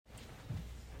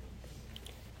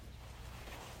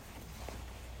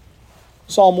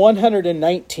Psalm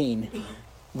 119,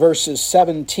 verses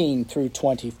 17 through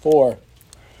 24.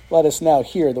 Let us now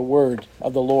hear the word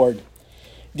of the Lord.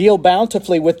 Deal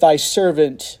bountifully with thy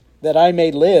servant, that I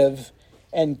may live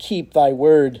and keep thy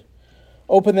word.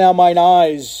 Open thou mine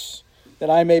eyes, that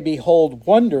I may behold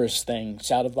wondrous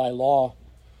things out of thy law.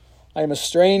 I am a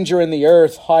stranger in the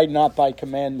earth, hide not thy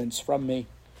commandments from me.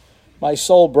 My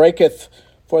soul breaketh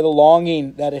for the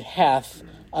longing that it hath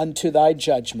unto thy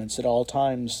judgments at all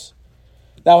times.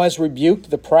 Thou hast rebuked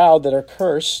the proud that are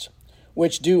cursed,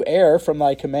 which do err from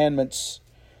thy commandments.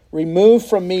 Remove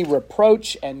from me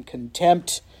reproach and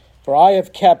contempt, for I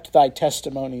have kept thy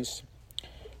testimonies.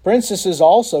 Princesses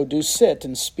also do sit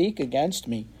and speak against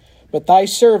me, but thy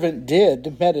servant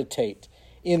did meditate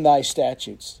in thy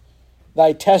statutes.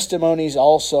 Thy testimonies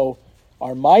also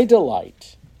are my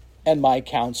delight and my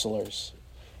counselors.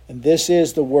 And this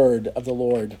is the word of the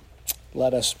Lord.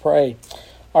 Let us pray.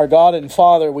 Our God and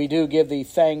Father, we do give thee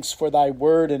thanks for thy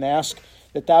word and ask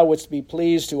that thou wouldst be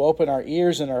pleased to open our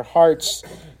ears and our hearts,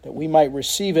 that we might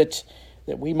receive it,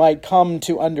 that we might come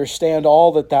to understand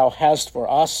all that thou hast for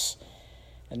us.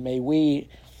 And may we,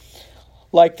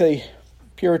 like the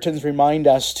Puritans remind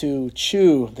us, to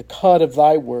chew the cud of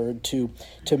thy word, to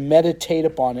meditate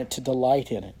upon it, to delight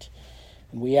in it.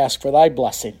 And we ask for thy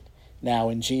blessing now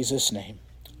in Jesus' name.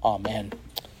 Amen.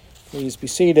 Please be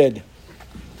seated.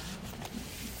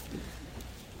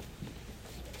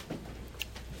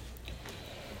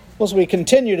 As we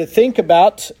continue to think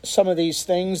about some of these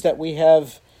things that we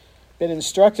have been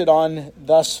instructed on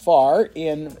thus far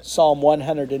in Psalm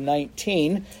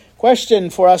 119,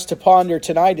 question for us to ponder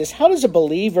tonight is, how does a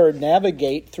believer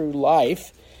navigate through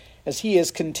life as he is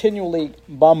continually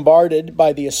bombarded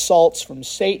by the assaults from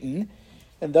Satan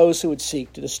and those who would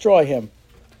seek to destroy him?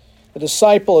 The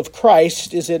disciple of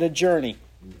Christ is in a journey,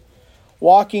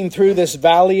 walking through this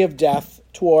valley of death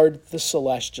toward the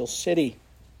celestial city.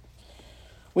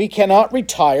 We cannot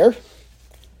retire.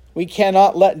 We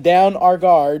cannot let down our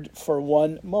guard for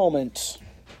one moment.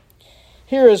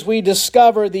 Here, as we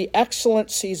discover the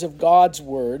excellencies of God's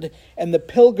word and the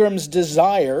pilgrim's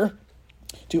desire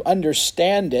to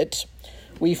understand it,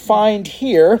 we find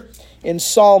here in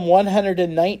Psalm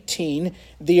 119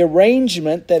 the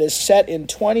arrangement that is set in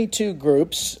 22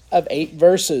 groups of 8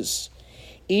 verses,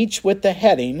 each with the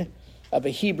heading of a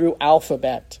Hebrew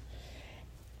alphabet.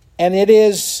 And it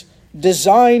is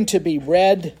designed to be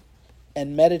read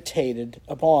and meditated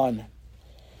upon.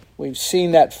 We've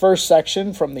seen that first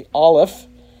section from the Aleph,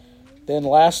 then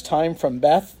last time from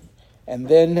Beth, and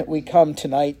then we come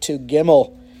tonight to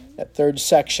Gimel, that third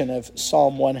section of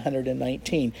Psalm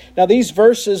 119. Now these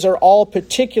verses are all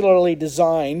particularly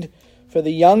designed for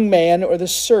the young man or the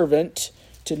servant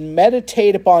to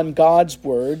meditate upon God's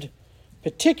word,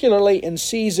 particularly in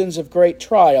seasons of great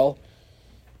trial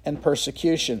and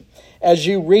persecution. As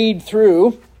you read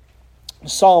through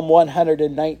Psalm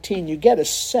 119, you get a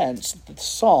sense that the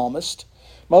psalmist,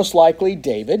 most likely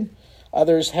David,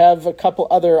 others have a couple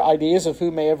other ideas of who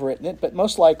may have written it, but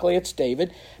most likely it's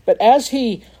David. But as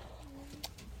he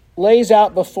lays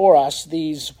out before us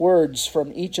these words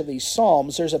from each of these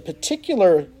psalms, there's a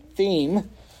particular theme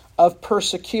of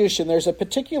persecution. There's a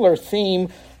particular theme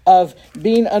of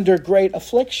being under great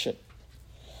affliction.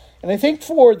 And I think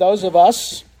for those of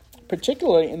us,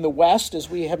 particularly in the West, as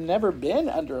we have never been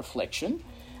under affliction,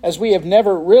 as we have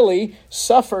never really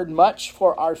suffered much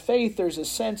for our faith, there's a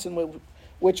sense in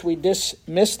which we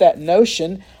dismiss that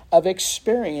notion of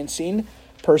experiencing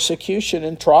persecution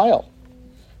and trial.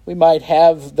 We might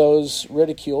have those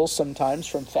ridicules sometimes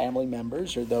from family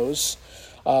members or those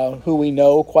who we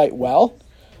know quite well,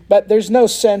 but there's no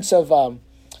sense of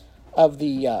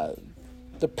the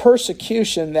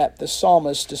persecution that the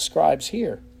psalmist describes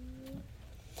here.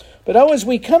 But as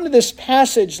we come to this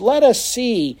passage, let us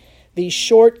see these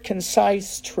short,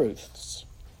 concise truths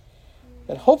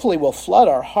that hopefully will flood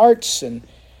our hearts and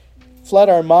flood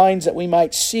our minds, that we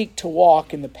might seek to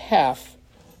walk in the path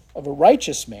of a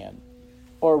righteous man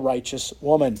or a righteous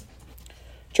woman.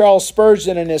 Charles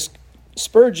Spurgeon, in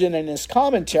his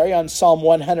commentary on Psalm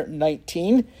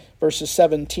 119, verses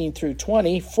 17 through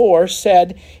 24,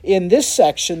 said, in this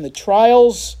section, the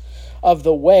trials of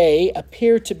the way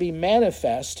appear to be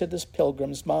manifest to this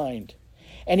pilgrim's mind,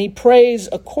 and he prays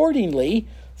accordingly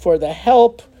for the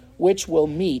help which will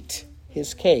meet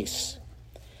his case.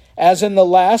 As in the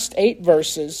last 8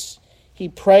 verses, he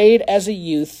prayed as a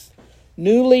youth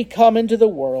newly come into the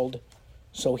world,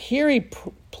 so here he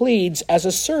pleads as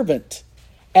a servant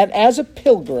and as a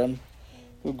pilgrim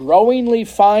who growingly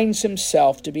finds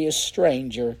himself to be a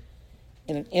stranger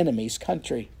in an enemy's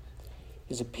country.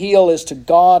 His appeal is to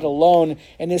God alone,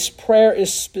 and his prayer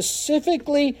is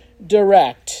specifically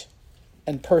direct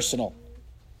and personal.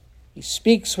 He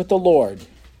speaks with the Lord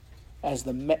as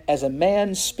a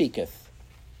man speaketh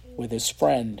with his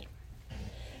friend.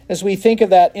 As we think of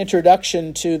that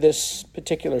introduction to this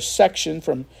particular section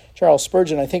from Charles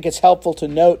Spurgeon, I think it's helpful to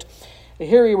note that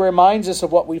here he reminds us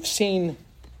of what we've seen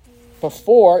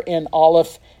before in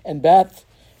Aleph and Beth,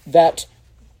 that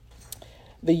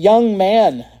the young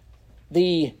man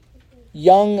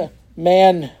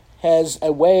has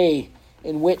a way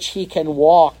in which he can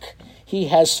walk. He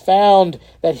has found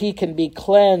that he can be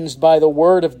cleansed by the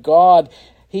word of God.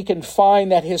 He can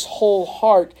find that his whole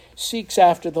heart seeks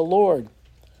after the Lord.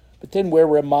 But then we're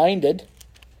reminded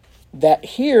that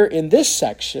here in this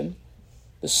section,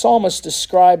 the psalmist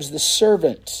describes the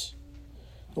servant,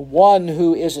 the one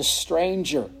who is a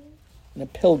stranger and a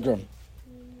pilgrim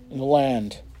in the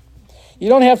land. You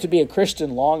don't have to be a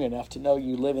Christian long enough to know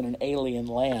you live in an alien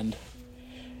land.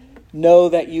 Know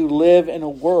that you live in a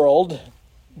world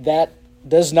that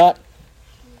does not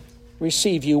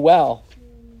receive you well.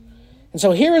 And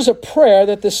so here is a prayer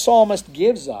that the psalmist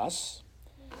gives us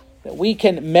that we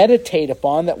can meditate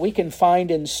upon, that we can find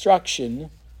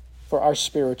instruction for our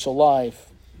spiritual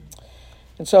life.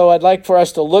 And so I'd like for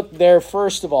us to look there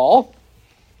first of all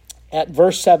at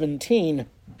verse 17.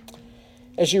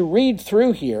 As you read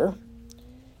through here,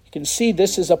 you can see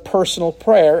this is a personal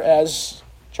prayer, as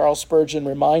Charles Spurgeon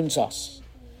reminds us.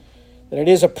 That it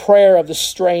is a prayer of the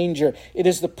stranger. It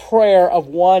is the prayer of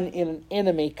one in an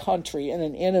enemy country, in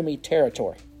an enemy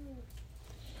territory.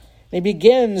 And he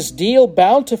begins, "Deal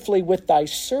bountifully with thy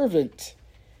servant,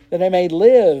 that I may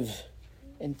live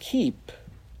and keep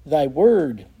thy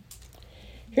word."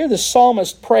 Here the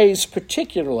psalmist prays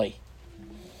particularly.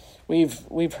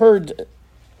 We've heard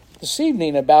this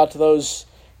evening about those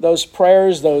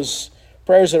prayers that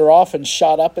are often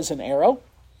shot up as an arrow.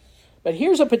 But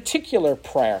here's a particular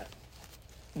prayer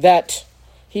that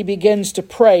he begins to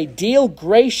pray. "Deal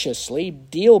graciously,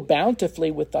 deal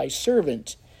bountifully with thy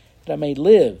servant, that I may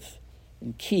live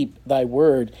and keep thy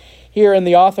word." Here in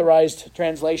the Authorized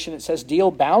Translation it says,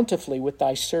 "Deal bountifully with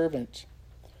thy servant."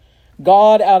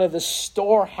 God, out of the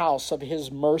storehouse of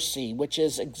his mercy, which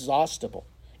is inexhaustible,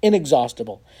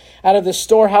 out of the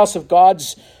storehouse of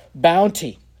God's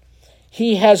bounty,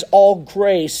 he has all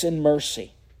grace and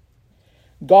mercy.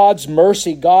 God's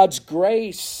mercy, God's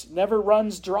grace never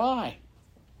runs dry.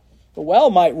 The well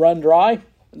might run dry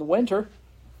in the winter.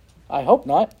 I hope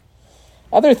not.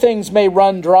 Other things may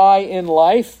run dry in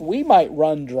life. We might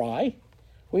run dry.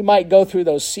 We might go through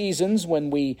those seasons when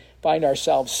we find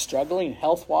ourselves struggling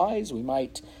health-wise. We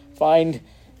might find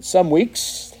some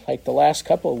weeks, like the last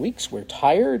couple of weeks, we're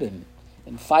tired and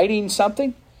fighting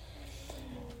something.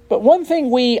 But one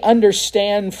thing we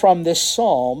understand from this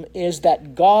psalm is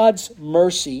that God's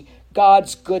mercy,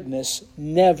 God's goodness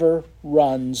never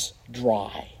runs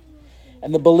dry.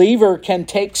 And the believer can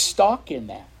take stock in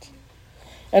that.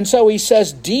 And so he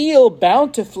says, "Deal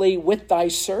bountifully with thy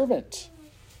servant."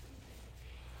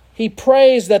 He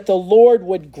prays that the Lord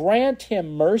would grant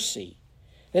him mercy,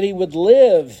 that he would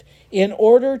live in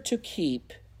order to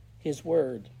keep his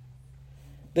word.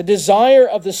 The desire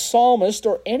of the psalmist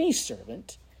or any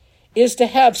servant is to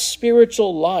have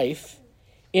spiritual life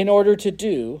in order to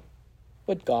do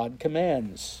what God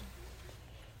commands.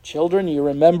 Children, you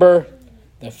remember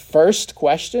the first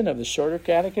question of the Shorter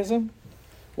Catechism?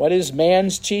 What is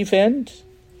man's chief end?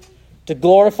 To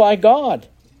glorify God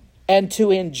and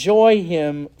to enjoy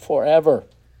him forever.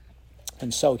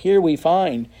 And so here we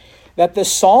find that the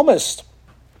psalmist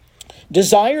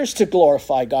desires to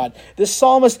glorify God. The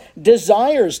psalmist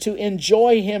desires to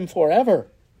enjoy him forever.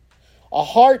 A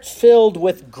heart filled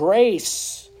with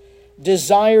grace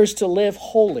desires to live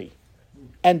holy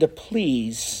and to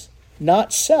please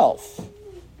not self,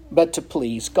 but to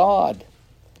please God.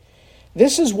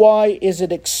 This is why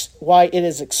it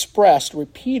is expressed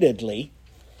repeatedly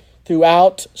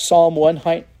throughout Psalm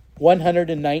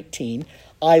 119,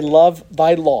 "I love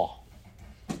thy law.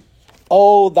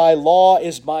 Oh, thy law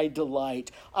is my delight.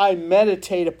 I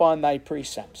meditate upon thy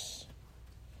precepts."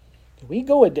 Do we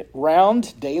go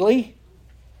around daily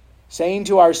saying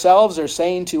to ourselves or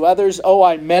saying to others, "Oh,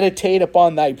 I meditate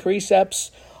upon thy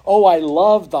precepts. Oh, I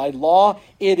love thy law.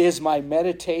 It is my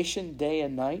meditation day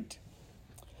and night"?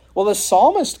 Well, the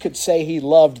psalmist could say he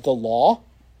loved the law.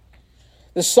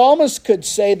 The psalmist could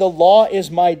say the law is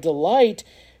my delight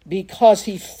because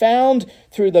he found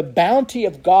through the bounty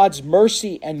of God's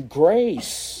mercy and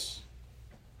grace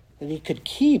that he could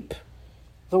keep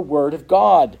the word of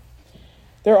God.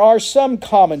 There are some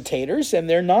commentators, and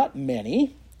they're not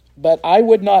many, but I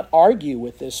would not argue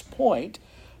with this point,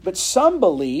 But some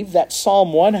believe that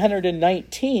Psalm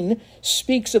 119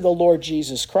 speaks of the Lord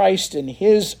Jesus Christ and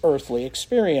his earthly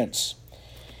experience.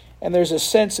 And there's a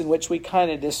sense in which we kind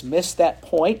of dismiss that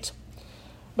point.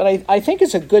 But I think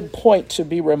it's a good point to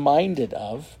be reminded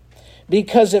of.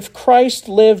 Because if Christ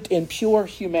lived in pure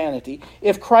humanity,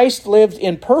 if Christ lived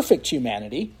in perfect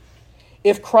humanity,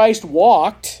 if Christ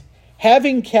walked,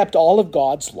 having kept all of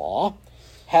God's law,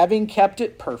 having kept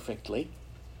it perfectly,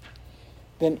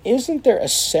 then isn't there a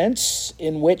sense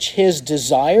in which his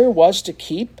desire was to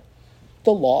keep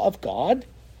the law of God?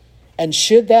 And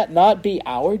should that not be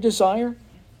our desire,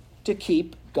 to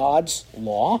keep God's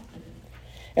law?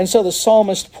 And so the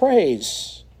psalmist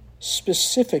prays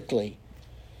specifically,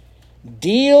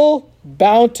 "Deal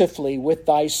bountifully with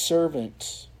thy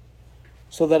servant,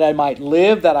 so that I might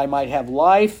live, that I might have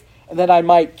life, and that I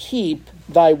might keep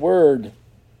thy word."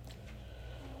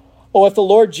 Oh, if the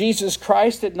Lord Jesus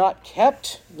Christ had not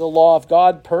kept the law of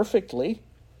God perfectly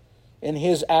in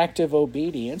his active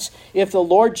obedience, if the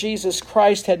Lord Jesus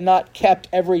Christ had not kept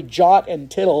every jot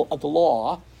and tittle of the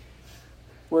law,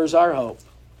 where's our hope?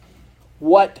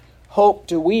 What hope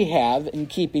do we have in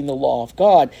keeping the law of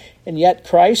God? And yet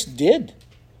Christ did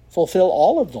fulfill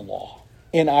all of the law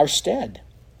in our stead.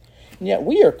 And yet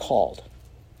we are called,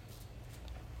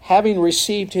 having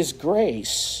received his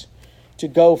grace, to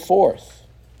go forth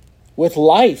with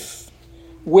life,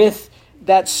 with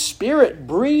that Spirit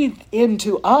breathed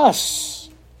into us.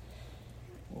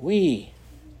 We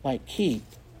might keep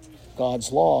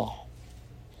God's law.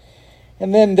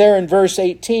 And then there in verse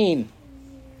 18,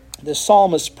 the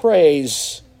psalmist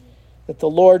prays that the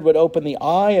Lord would open the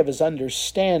eye of his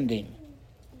understanding,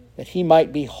 that he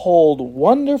might behold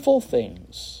wonderful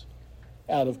things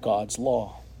out of God's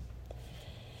law.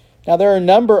 Now there are a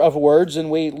number of words,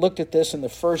 and we looked at this in the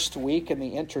first week in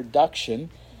the introduction.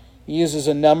 He uses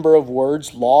a number of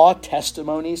words: law,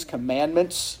 testimonies,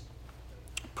 commandments,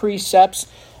 precepts,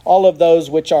 all of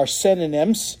those which are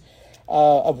synonyms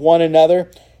of one another,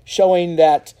 showing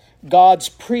that God's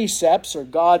precepts or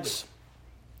God's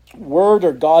word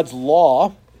or God's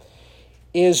law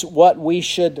is what we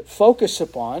should focus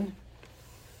upon,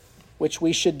 which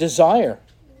we should desire.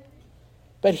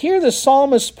 But here the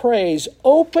psalmist prays,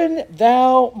 "Open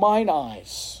thou mine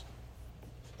eyes,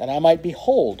 that I might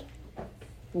behold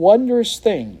wondrous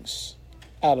things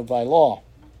out of thy law."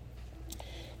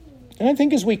 And I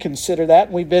think as we consider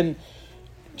that, we've been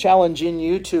challenging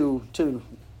you to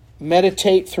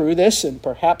meditate through this and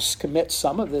perhaps commit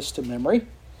some of this to memory.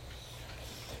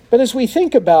 But as we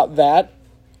think about that,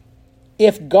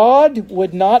 if God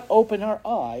would not open our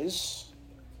eyes,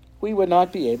 we would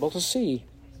not be able to see.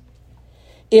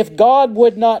 If God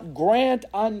would not grant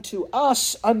unto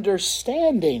us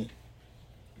understanding,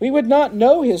 we would not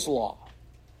know his law.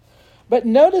 But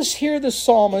notice here the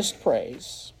psalmist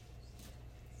prays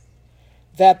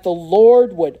that the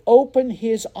Lord would open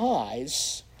his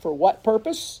eyes for what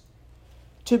purpose?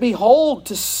 To behold,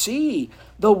 to see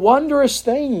the wondrous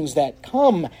things that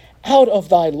come out of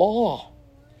thy law.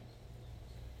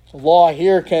 The law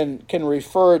here can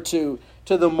refer to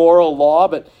the moral law,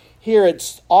 but here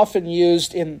it's often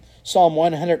used in Psalm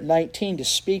 119 to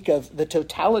speak of the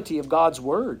totality of God's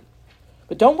word.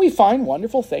 But don't we find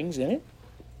wonderful things in it?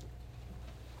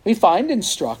 We find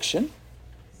instruction.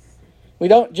 We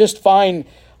don't just find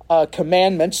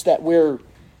commandments that we're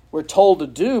told to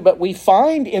do, but we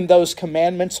find in those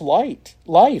commandments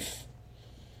life.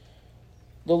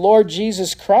 The Lord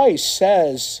Jesus Christ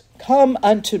says, "Come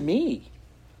unto me,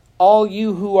 all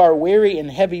you who are weary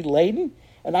and heavy laden,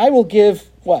 and I will give,"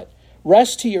 what?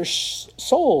 "Rest to your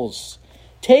souls.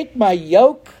 Take my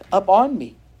yoke upon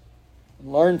me,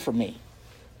 and learn from me.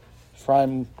 For I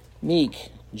am meek,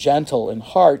 gentle in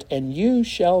heart, and you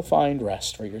shall find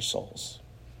rest for your souls."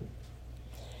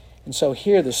 And so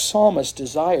here the psalmist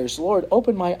desires, "Lord,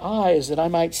 open my eyes that I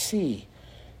might see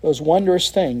those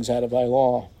wondrous things out of thy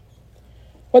law."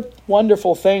 What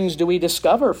wonderful things do we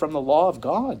discover from the law of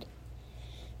God?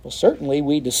 Well, certainly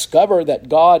we discover that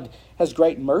God has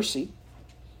great mercy.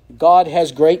 God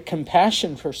has great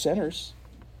compassion for sinners.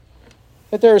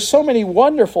 That there are so many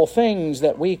wonderful things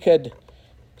that we could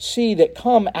see that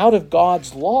come out of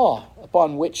God's law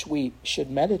upon which we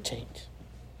should meditate.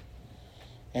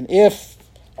 And if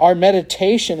our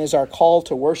meditation, as our call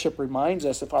to worship reminds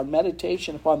us, if our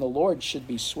meditation upon the Lord should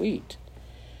be sweet,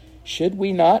 should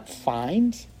we not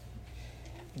find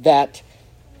that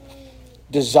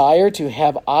desire to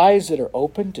have eyes that are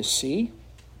open to see?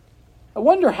 I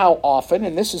wonder how often,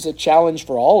 and this is a challenge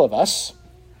for all of us,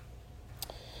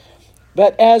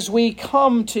 but as we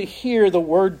come to hear the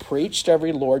word preached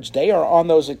every Lord's Day, or on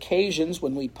those occasions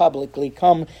when we publicly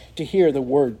come to hear the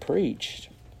word preached,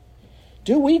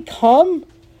 Do we come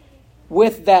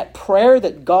with that prayer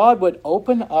that God would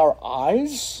open our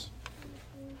eyes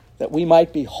that we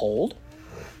might behold?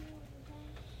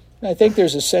 And I think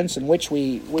there's a sense in which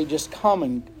we just come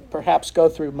and perhaps go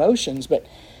through motions, but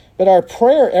our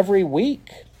prayer every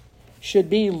week should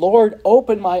be, Lord,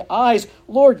 open my eyes.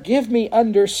 Lord, give me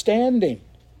understanding.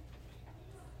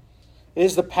 It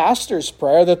is the pastor's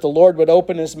prayer that the Lord would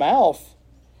open his mouth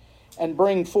and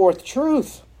bring forth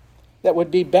truth that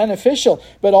would be beneficial.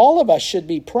 But all of us should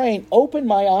be praying, open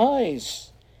my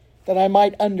eyes, that I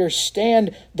might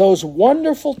understand those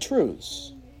wonderful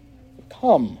truths that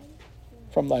come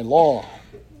from thy law.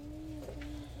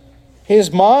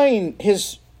 His mind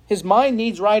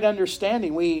needs right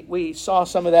understanding. We saw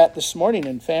some of that this morning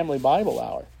in Family Bible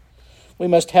Hour. We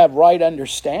must have right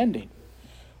understanding.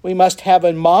 We must have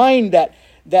a mind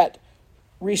that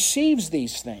receives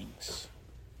these things.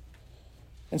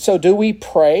 And so do we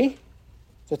pray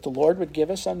that the Lord would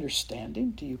give us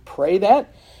understanding? Do you pray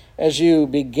that as you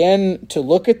begin to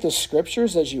look at the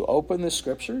Scriptures, as you open the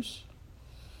Scriptures?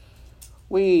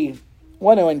 We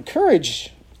want to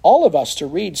encourage all of us to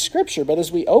read Scripture, but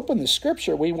as we open the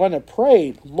Scripture, we want to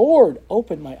pray, Lord,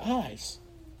 open my eyes.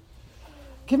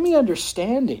 Give me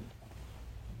understanding,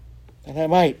 that I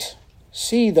might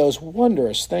see those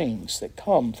wondrous things that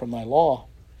come from thy law.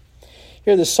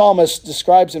 Here the psalmist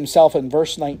describes himself in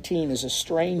verse 19 as a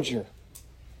stranger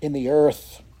in the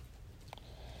earth,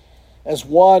 as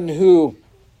one who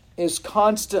is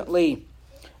constantly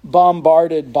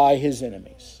bombarded by his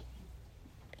enemies.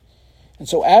 And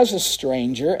so as a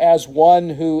stranger, as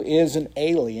one who is an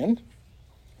alien,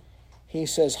 he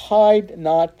says, hide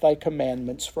not thy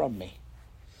commandments from me.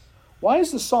 Why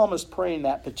is the psalmist praying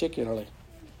that particularly?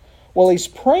 Well, he's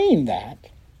praying that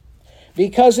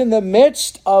because in the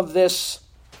midst of this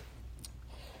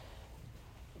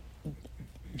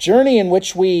journey in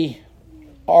which we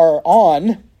are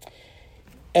on,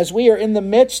 as we are in the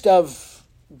midst of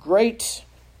great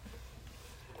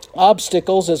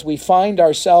obstacles, as we find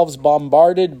ourselves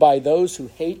bombarded by those who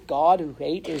hate God, who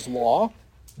hate his law,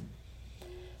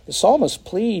 the psalmist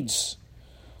pleads,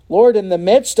 Lord, in the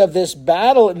midst of this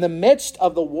battle, in the midst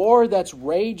of the war that's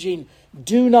raging,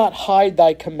 do not hide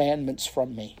thy commandments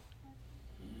from me.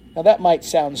 Now that might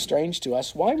sound strange to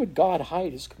us. Why would God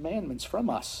hide his commandments from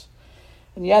us?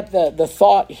 And yet the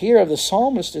thought here of the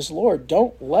psalmist is, Lord,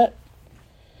 don't let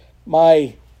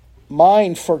my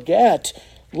mind forget.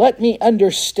 Let me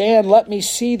understand. Let me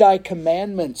see thy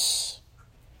commandments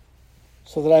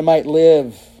so that I might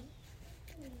live.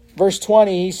 Verse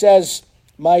 20, he says,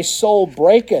 my soul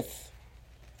breaketh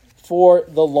for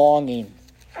the longing.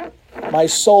 My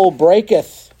soul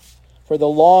breaketh for the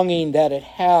longing that it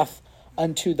hath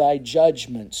unto thy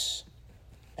judgments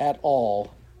at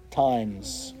all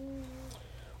times.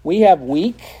 We have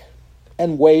weak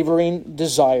and wavering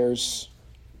desires.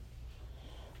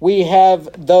 We have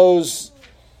those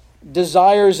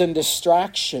desires and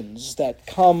distractions that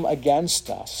come against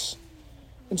us.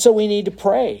 And so we need to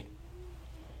pray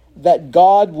that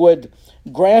God would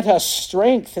grant us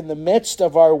strength in the midst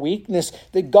of our weakness,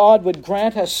 that God would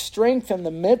grant us strength in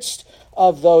the midst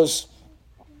of those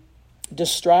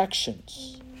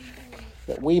distractions,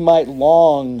 that we might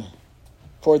long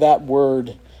for that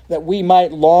word, that we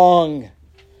might long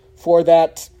for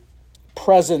that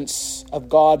presence of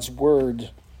God's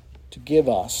word to give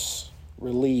us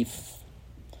relief.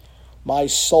 My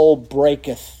soul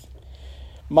breaketh.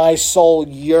 My soul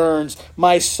yearns.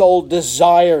 My soul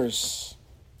desires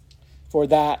for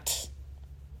that.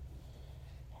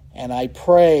 And I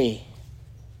pray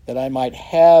that I might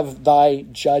have thy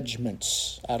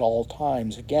judgments at all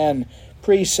times. Again,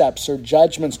 precepts or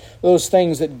judgments, those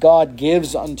things that God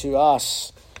gives unto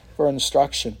us for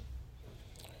instruction.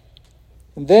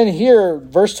 And then here,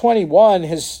 verse 21,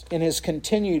 in his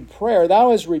continued prayer,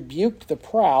 thou hast rebuked the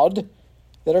proud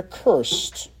that are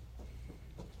cursed,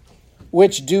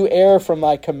 which do err from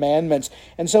thy commandments.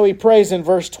 And so he prays in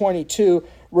verse 22,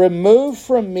 remove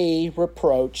from me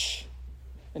reproach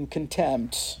and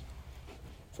contempt,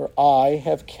 for I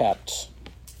have kept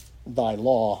thy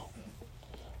law,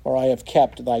 or I have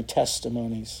kept thy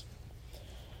testimonies.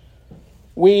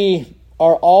 We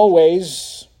are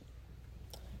always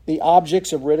the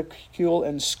objects of ridicule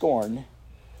and scorn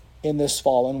in this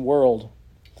fallen world.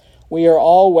 We are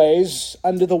always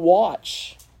under the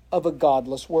watch of a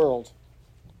godless world.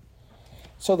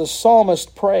 So the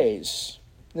psalmist prays,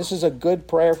 this is a good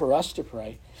prayer for us to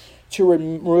pray, to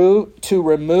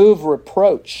remove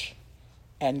reproach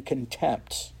and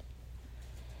contempt.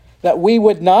 That we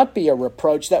would not be a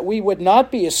reproach, that we would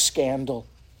not be a scandal,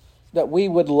 that we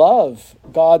would love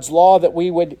God's law, that we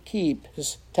would keep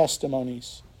his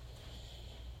testimonies.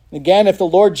 Again, if the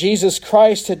Lord Jesus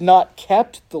Christ had not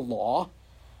kept the law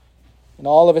in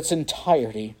all of its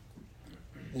entirety,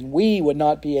 then we would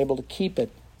not be able to keep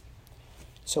it.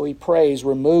 So he prays,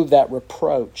 remove that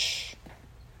reproach.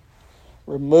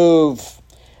 Remove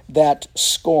that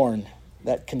scorn,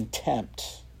 that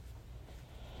contempt.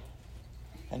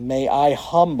 And may I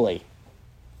humbly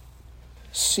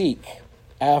seek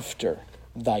after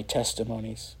thy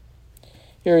testimonies.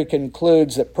 Here he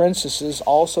concludes that princesses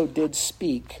also did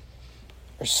speak,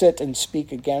 or sit and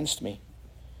speak against me.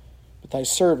 But thy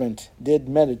servant did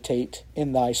meditate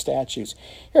in thy statutes.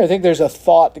 Here I think there's a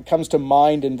thought that comes to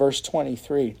mind in verse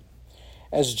 23.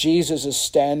 As Jesus is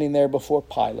standing there before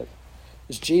Pilate,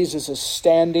 as Jesus is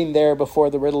standing there before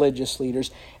the religious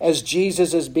leaders, as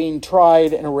Jesus is being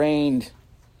tried and arraigned,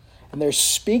 and they're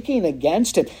speaking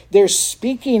against him. They're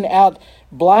speaking out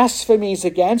blasphemies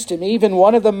against him. Even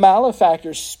one of the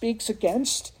malefactors speaks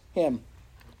against him.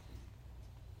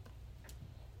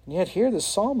 And yet here the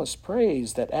psalmist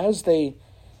prays that as they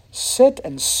sit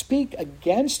and speak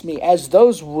against me, as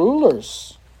those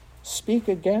rulers speak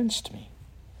against me,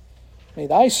 may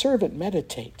thy servant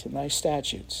meditate in thy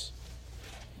statutes.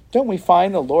 Don't we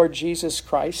find the Lord Jesus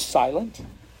Christ silent?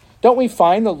 Don't we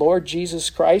find the Lord Jesus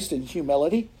Christ in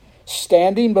humility,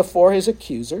 standing before his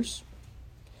accusers,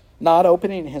 not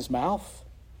opening his mouth?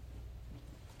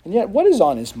 And yet, what is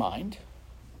on his mind?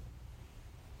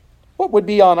 What would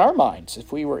be on our minds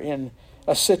if we were in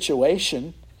a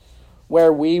situation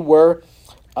where we were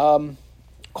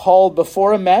called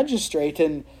before a magistrate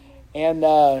and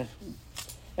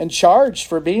charged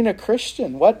for being a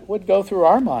Christian? What would go through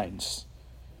our minds?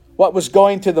 What was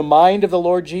going through the mind of the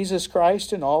Lord Jesus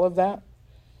Christ in all of that?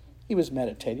 He was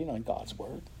meditating on God's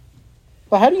word.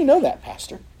 Well, how do you know that,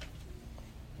 Pastor?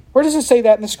 Where does it say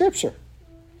that in the Scripture?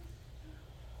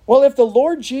 Well, if the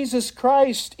Lord Jesus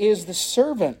Christ is the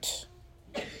servant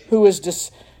who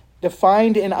is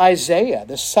defined in Isaiah,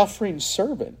 the suffering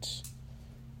servant,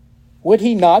 would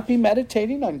he not be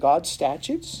meditating on God's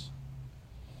statutes?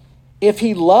 If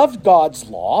he loved God's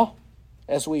law,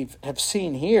 as we have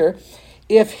seen here,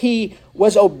 if he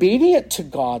was obedient to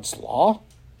God's law,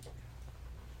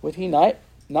 would he not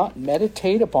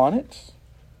meditate upon it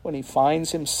when he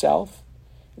finds himself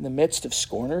in the midst of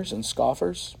scorners and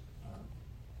scoffers?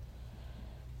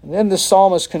 And then the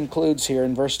psalmist concludes here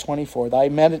in verse 24,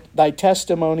 thy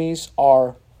testimonies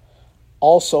are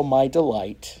also my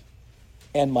delight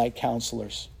and my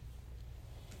counselors.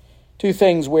 Two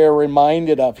things we're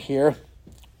reminded of here.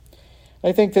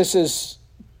 I think this is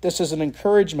an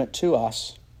encouragement to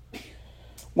us.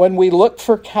 When we look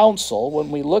for counsel, when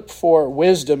we look for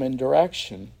wisdom and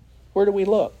direction, where do we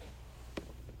look?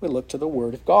 We look to the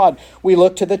Word of God. We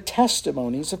look to the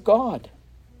testimonies of God.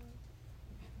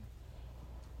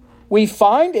 We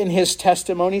find in his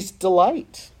testimonies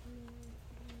delight.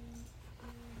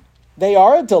 They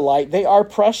are a delight. They are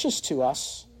precious to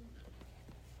us.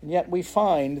 And yet we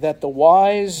find that the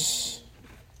wise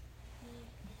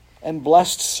and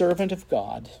blessed servant of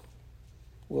God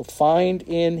will find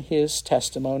in his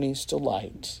testimonies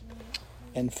delight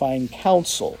and find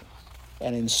counsel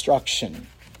and instruction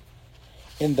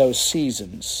in those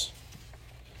seasons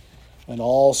when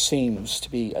all seems to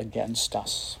be against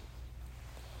us.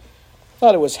 I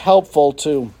thought it was helpful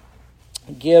to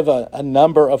give a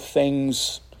number of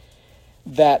things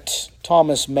that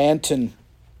Thomas Manton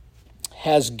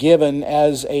has given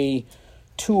as a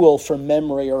tool for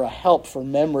memory or a help for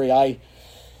memory. I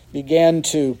began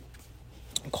to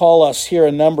call us here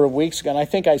a number of weeks ago, and I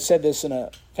think I said this in a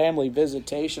family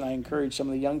visitation. I encouraged some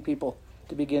of the young people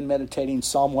to begin meditating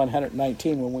Psalm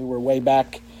 119 when we were way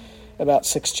back about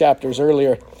 6 chapters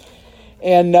earlier.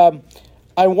 And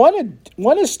I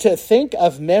want us to think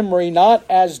of memory not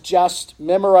as just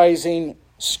memorizing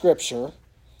Scripture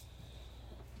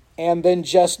and then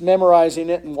just memorizing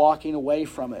it and walking away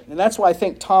from it. And that's why I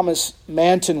think Thomas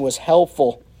Manton was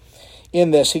helpful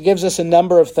in this. He gives us a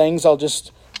number of things I'll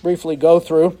just briefly go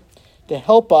through to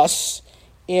help us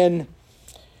in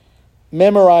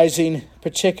memorizing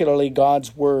particularly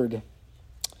God's Word.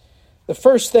 The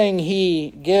first thing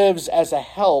he gives as a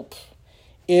help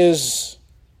is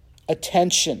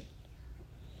attention.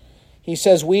 He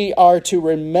says we are to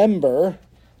remember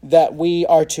that we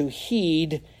are to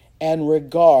heed and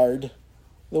regard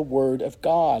the Word of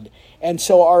God. And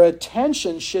so our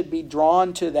attention should be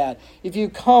drawn to that. If you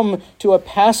come to a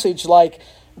passage like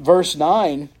verse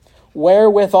 9,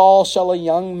 wherewithal shall a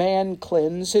young man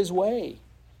cleanse his way?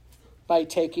 By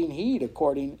taking heed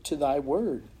according to thy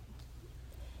word.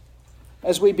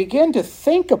 As we begin to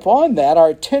think upon that, our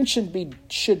attention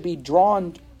should be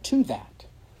drawn to that.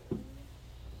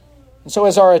 And so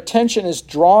as our attention is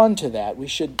drawn to that, we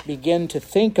should begin to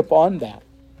think upon that.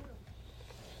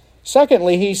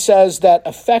 Secondly, he says that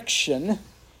affection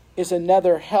is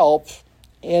another help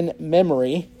in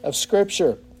memory of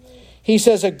Scripture. He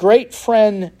says it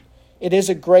is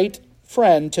a great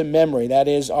friend to memory, that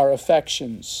is, our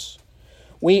affections.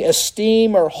 We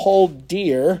esteem or hold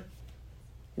dear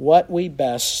what we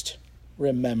best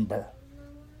remember.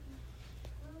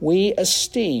 We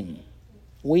esteem,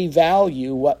 we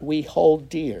value what we hold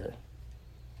dear,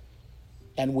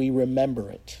 and we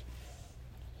remember it.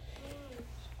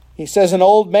 He says an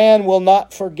old man will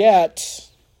not forget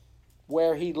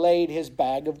where he laid his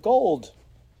bag of gold,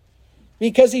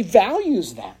 because he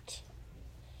values that.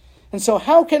 And so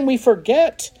how can we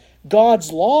forget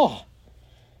God's law?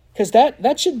 Because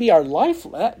that should be our life.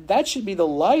 That should be the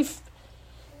life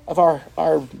of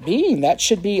our being. That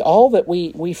should be all that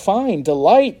we find.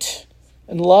 Delight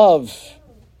and love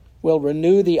will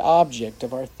renew the object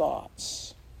of our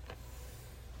thoughts.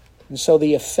 And so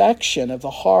the affection of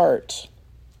the heart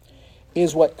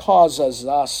is what causes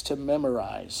us to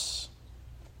memorize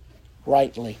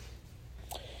rightly.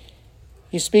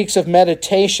 He speaks of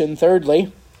meditation,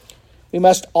 thirdly. We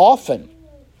must often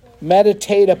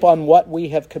meditate upon what we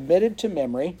have committed to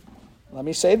memory. Let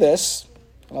me say this,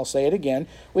 and I'll say it again.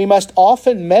 We must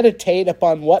often meditate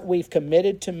upon what we've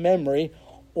committed to memory,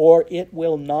 or it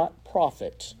will not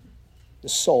profit the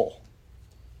soul.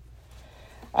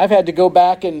 I've had to go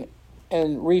back and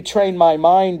retrain my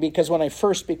mind, because when I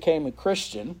first became a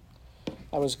Christian,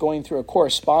 I was going through a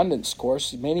correspondence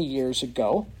course many years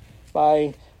ago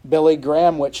by Billy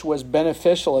Graham, which was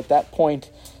beneficial at that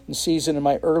point in season in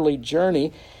my early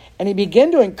journey. And he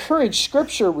began to encourage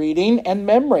Scripture reading and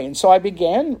memory. And so I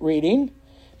began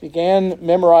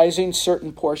memorizing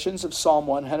certain portions of Psalm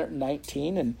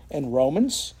 119 and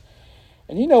Romans.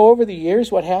 And you know, over the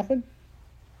years, what happened?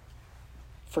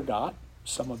 Forgot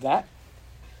some of that.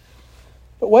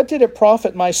 But what did it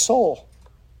profit my soul?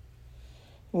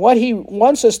 What he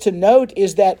wants us to note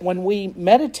is that when we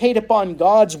meditate upon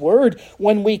God's Word,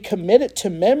 when we commit it to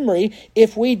memory,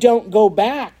 if we don't go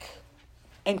back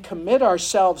and commit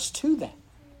ourselves to them,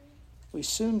 we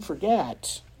soon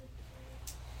forget.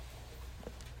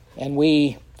 And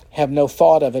we have no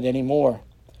thought of it anymore.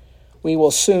 We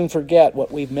will soon forget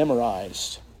what we've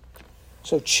memorized.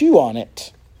 So chew on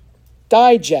it.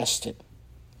 Digest it.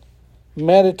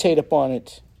 Meditate upon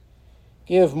it.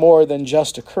 Give more than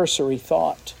just a cursory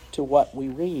thought to what we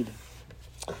read.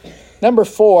 Number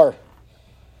 4,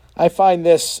 I find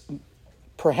this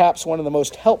perhaps one of the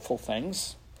most helpful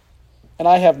things. And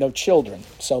I have no children,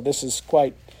 so this is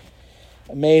quite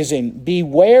amazing.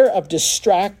 Beware of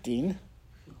distracting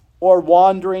or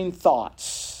wandering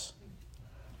thoughts.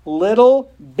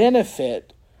 Little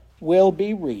benefit will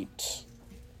be reaped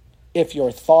if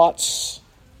your thoughts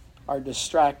are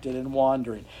distracted and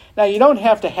wandering. Now, you don't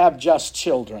have to have just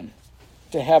children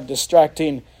to have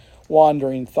distracting,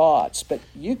 wandering thoughts, but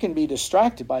you can be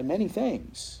distracted by many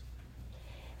things.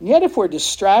 And yet, if we're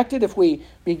distracted, if we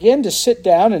begin to sit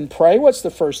down and pray, what's the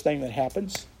first thing that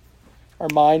happens? Our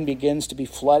mind begins to be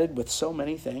flooded with so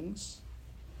many things.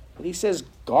 But he says,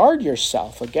 guard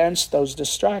yourself against those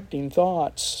distracting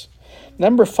thoughts.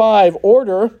 Number 5,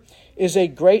 order is a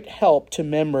great help to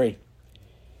memory.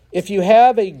 If you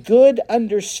have a good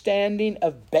understanding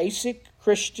of basic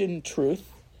Christian truth,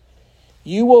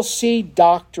 you will see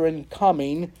doctrine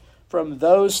coming from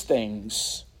those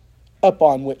things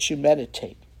upon which you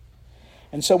meditate.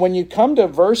 And so when you come to a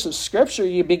verse of Scripture,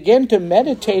 you begin to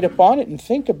meditate upon it and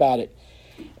think about it.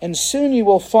 And soon you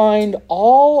will find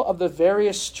all of the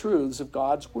various truths of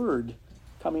God's Word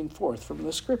coming forth from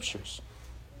the Scriptures.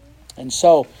 And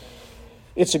so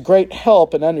it's a great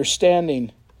help in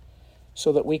understanding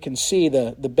so that we can see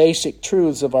the basic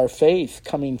truths of our faith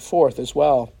coming forth as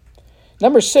well.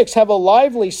 Number 6, have a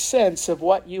lively sense of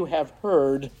what you have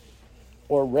heard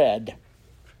or read.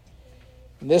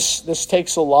 And this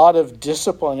takes a lot of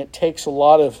discipline. It takes a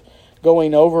lot of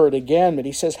going over it again. But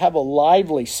he says have a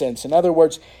lively sense. In other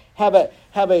words, have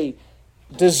a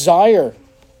desire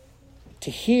to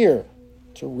hear,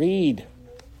 to read,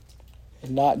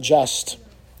 and not just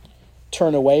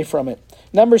turn away from it.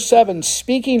 Number 7,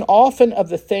 speaking often of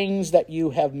the things that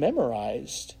you have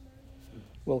memorized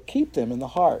will keep them in the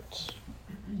heart.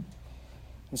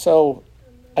 And so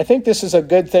I think this is a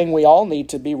good thing we all need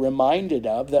to be reminded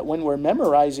of, that when we're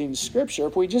memorizing Scripture,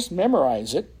 if we just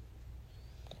memorize it,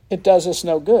 it does us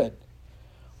no good.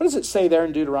 What does it say there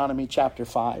in Deuteronomy chapter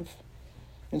 5?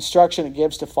 Instruction it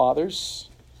gives to fathers.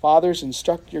 Fathers,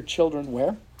 instruct your children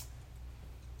where?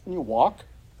 When you walk.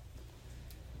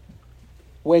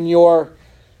 When you're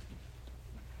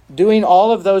doing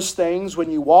all of those things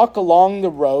when you walk along the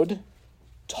road.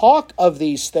 Talk of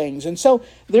these things. And so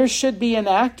there should be an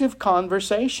active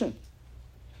conversation.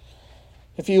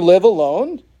 If you live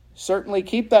alone, certainly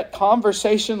keep that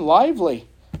conversation lively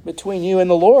between you and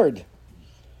the Lord.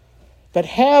 But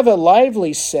have a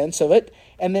lively sense of it,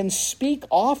 and then speak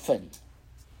often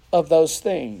of those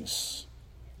things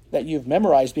that you've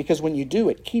memorized, because when you do,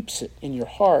 it keeps it in your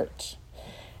heart.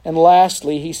 And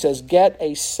lastly, he says, get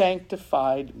a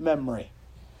sanctified memory.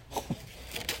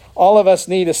 All of us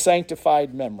need a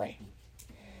sanctified memory.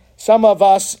 Some of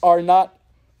us are not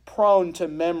prone to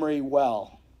memory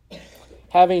well.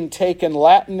 Having taken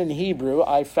Latin and Hebrew,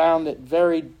 I found it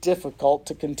very difficult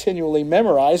to continually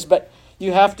memorize, but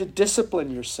you have to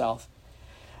discipline yourself.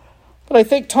 But I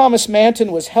think Thomas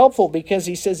Manton was helpful, because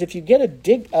he says if you get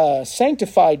a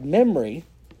sanctified memory,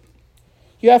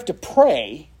 you have to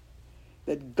pray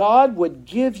that God would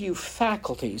give you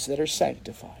faculties that are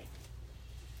sanctified.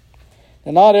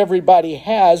 Now, not everybody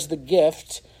has the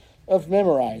gift of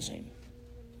memorizing.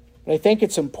 But I think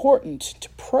it's important to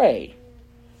pray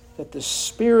that the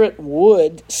Spirit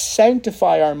would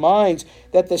sanctify our minds,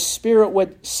 that the Spirit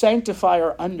would sanctify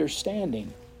our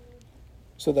understanding,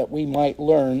 so that we might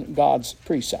learn God's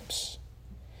precepts.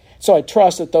 So I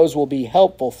trust that those will be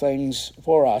helpful things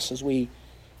for us as we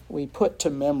put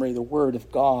to memory the Word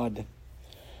of God.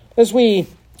 As we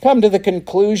come to the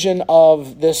conclusion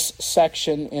of this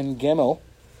section in Gimel,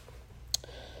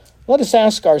 let us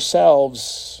ask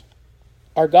ourselves,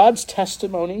 are God's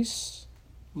testimonies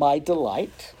my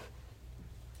delight?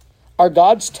 Are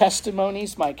God's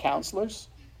testimonies my counselors?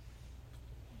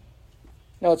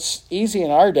 Now, it's easy in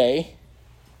our day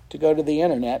to go to the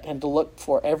internet and to look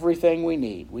for everything we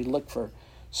need. We look for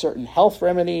certain health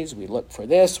remedies. We look for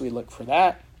this. We look for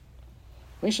that.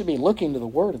 We should be looking to the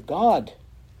Word of God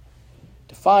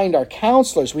to find our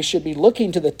counselors. We should be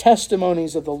looking to the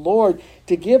testimonies of the Lord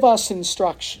to give us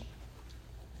instruction.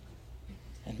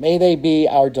 And may they be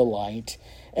our delight.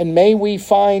 And may we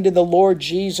find in the Lord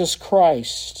Jesus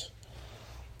Christ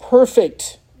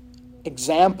perfect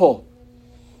example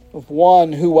of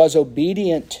one who was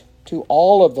obedient to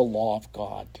all of the law of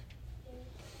God,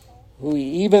 who,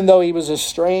 even though he was a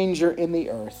stranger in the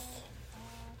earth,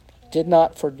 did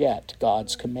not forget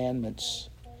God's commandments.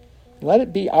 Let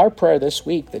it be our prayer this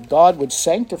week that God would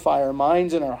sanctify our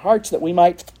minds and our hearts, that we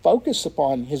might focus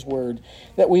upon His Word,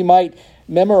 that we might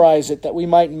memorize it, that we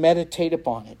might meditate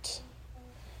upon it,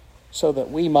 so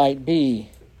that we might be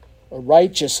a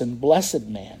righteous and blessed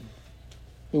man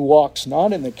who walks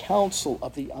not in the counsel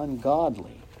of the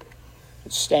ungodly,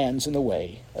 but stands in the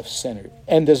way of sinners,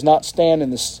 and does not stand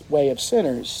in the way of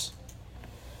sinners,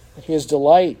 but his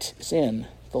delight is in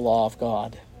the law of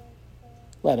God.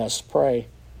 Let us pray.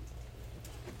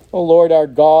 O Lord our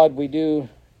God, we do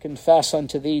confess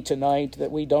unto Thee tonight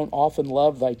that we don't often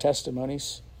love Thy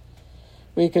testimonies.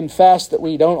 We confess that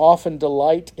we don't often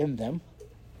delight in them.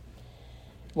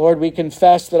 Lord, we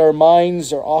confess that our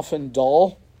minds are often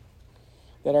dull,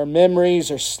 that our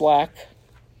memories are slack,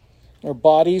 our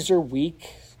bodies are weak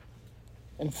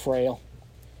and frail.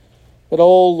 But,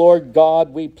 O Lord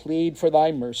God, we plead for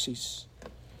Thy mercies,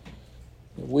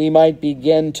 that we might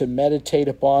begin to meditate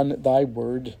upon Thy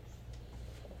Word.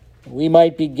 We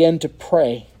might begin to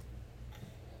pray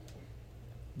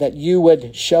that You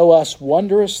would show us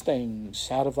wondrous things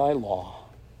out of Thy law,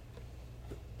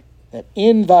 that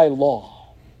in Thy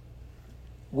law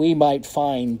we might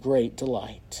find great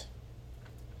delight.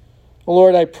 Oh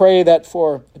Lord, I pray that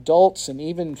for adults and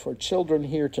even for children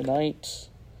here tonight,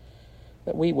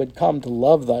 that we would come to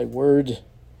love Thy Word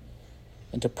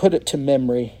and to put it to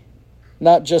memory,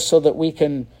 not just so that we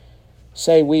can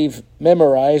say we've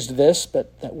memorized this,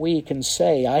 but that we can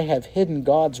say, I have hidden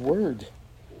God's Word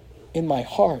in my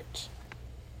heart,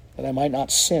 that I might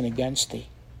not sin against Thee.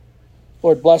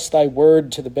 Lord, bless Thy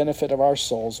Word to the benefit of our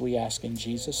souls, we ask in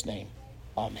Jesus' name.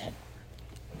 Amen.